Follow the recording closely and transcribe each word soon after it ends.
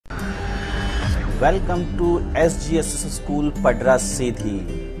Welcome to SGSS School Padra Sidhi.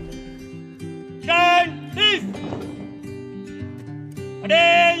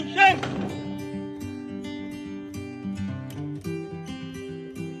 Attention!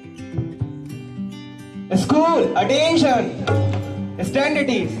 School, attention! Stand at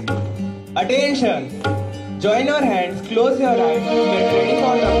ease. Attention! Join your hands, close your eyes to get ready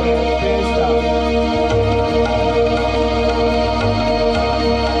for the prayer start.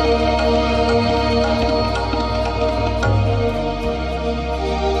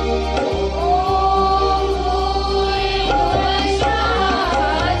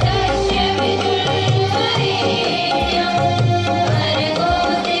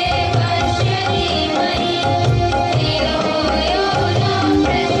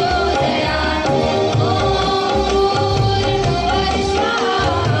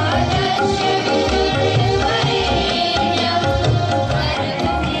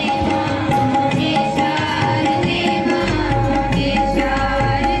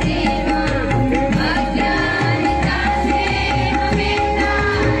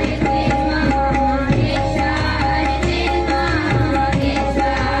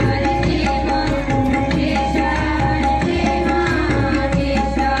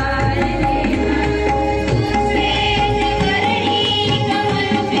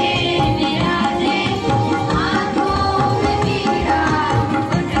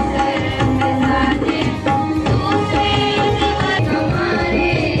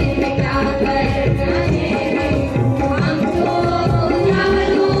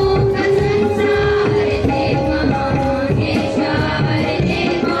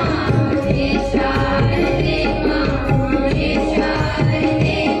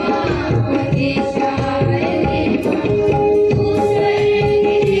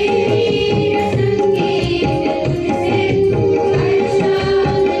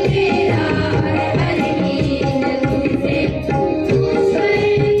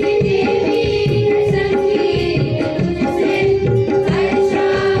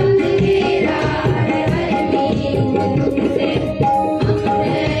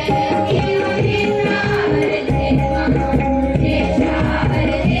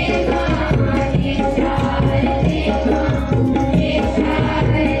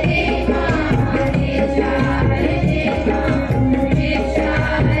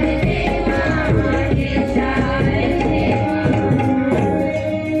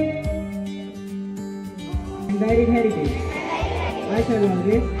 Varied heritage. I shall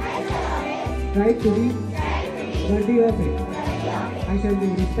always try to be worthy of it. I shall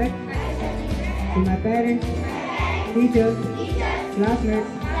give respect to my parents, teachers,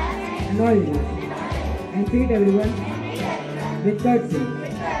 classmates, and all leaders, and treat everyone with courtesy.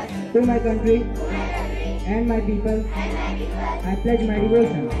 To my country and my people, I pledge my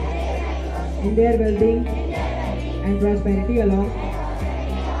devotion in their well-being and prosperity along.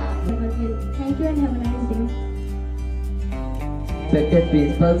 Thank you and have a nice day. Respected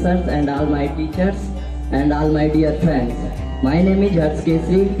principal sirs and all my teachers and all my dear friends. My name is Shri.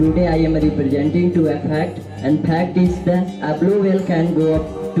 Today I am representing to a fact, and fact is that a blue whale can go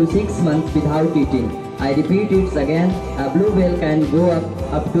up to 6 months without eating. I repeat it again, a blue whale can go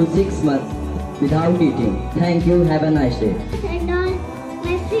up to 6 months without eating. Thank you, have a nice day. And all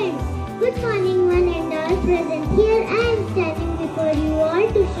my friends, good morning one and all present. Here I am standing before you all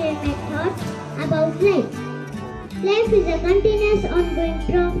to share my thoughts about life. Life is a continuous ongoing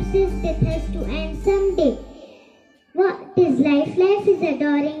process that has to end someday. What is life? Life is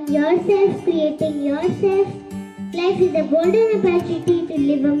adoring yourself, creating yourself. Life is a golden opportunity to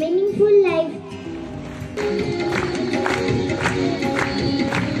live a meaningful life.